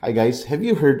Hi guys, have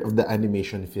you heard of the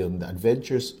animation film The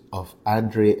Adventures of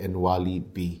Andre and Wally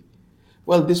B?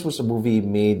 Well, this was a movie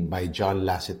made by John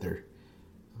Lasseter.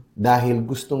 Dahil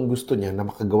gustong-gusto niya na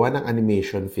makagawa ng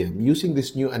animation film using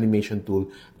this new animation tool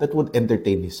that would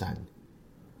entertain his son.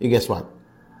 You guess what?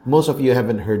 Most of you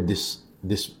haven't heard this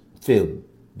film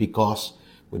because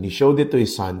when he showed it to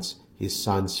his sons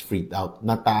freaked out.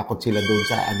 Natakot sila doon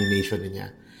sa animation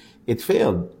niya. It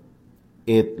failed.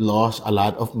 It lost a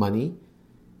lot of money.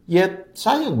 Yet,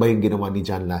 sayang ba yung ginawa ni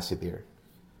John Lasseter?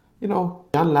 You know,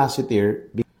 John Lasseter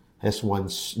has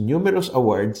won numerous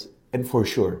awards and for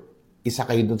sure, isa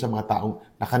kayo dun sa mga taong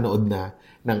nakanood na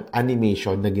ng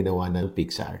animation na ginawa ng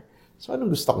Pixar. So,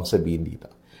 anong gusto kong sabihin dito?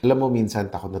 Alam mo,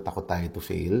 minsan takot na takot tayo to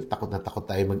fail. Takot na takot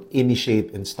tayo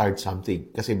mag-initiate and start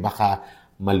something kasi baka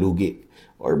malugi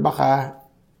or baka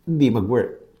hindi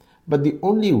mag-work. But the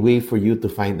only way for you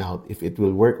to find out if it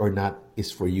will work or not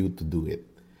is for you to do it.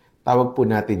 Tawag po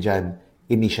natin dyan,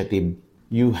 initiative.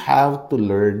 You have to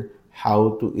learn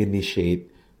how to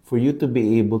initiate for you to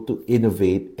be able to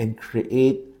innovate and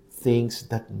create things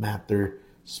that matter,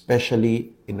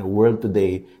 especially in a world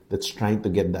today that's trying to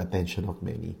get the attention of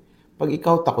many. Pag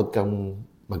ikaw takot kang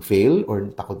mag-fail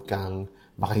or takot kang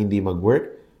baka hindi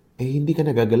mag-work, hindi ka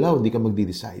nagagalaw, hindi ka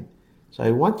magde-decide. So I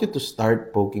want you to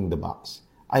start poking the box.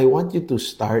 I want you to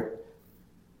start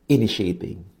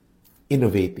initiating,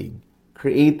 innovating,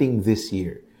 creating this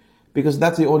year. Because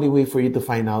that's the only way for you to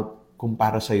find out kung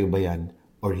para sa'yo ba yan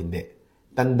or hindi.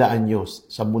 Tandaan nyo,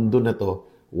 sa mundo na to,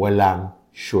 walang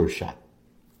sure shot.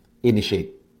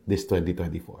 Initiate this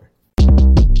 2024.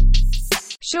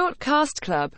 Shortcast Club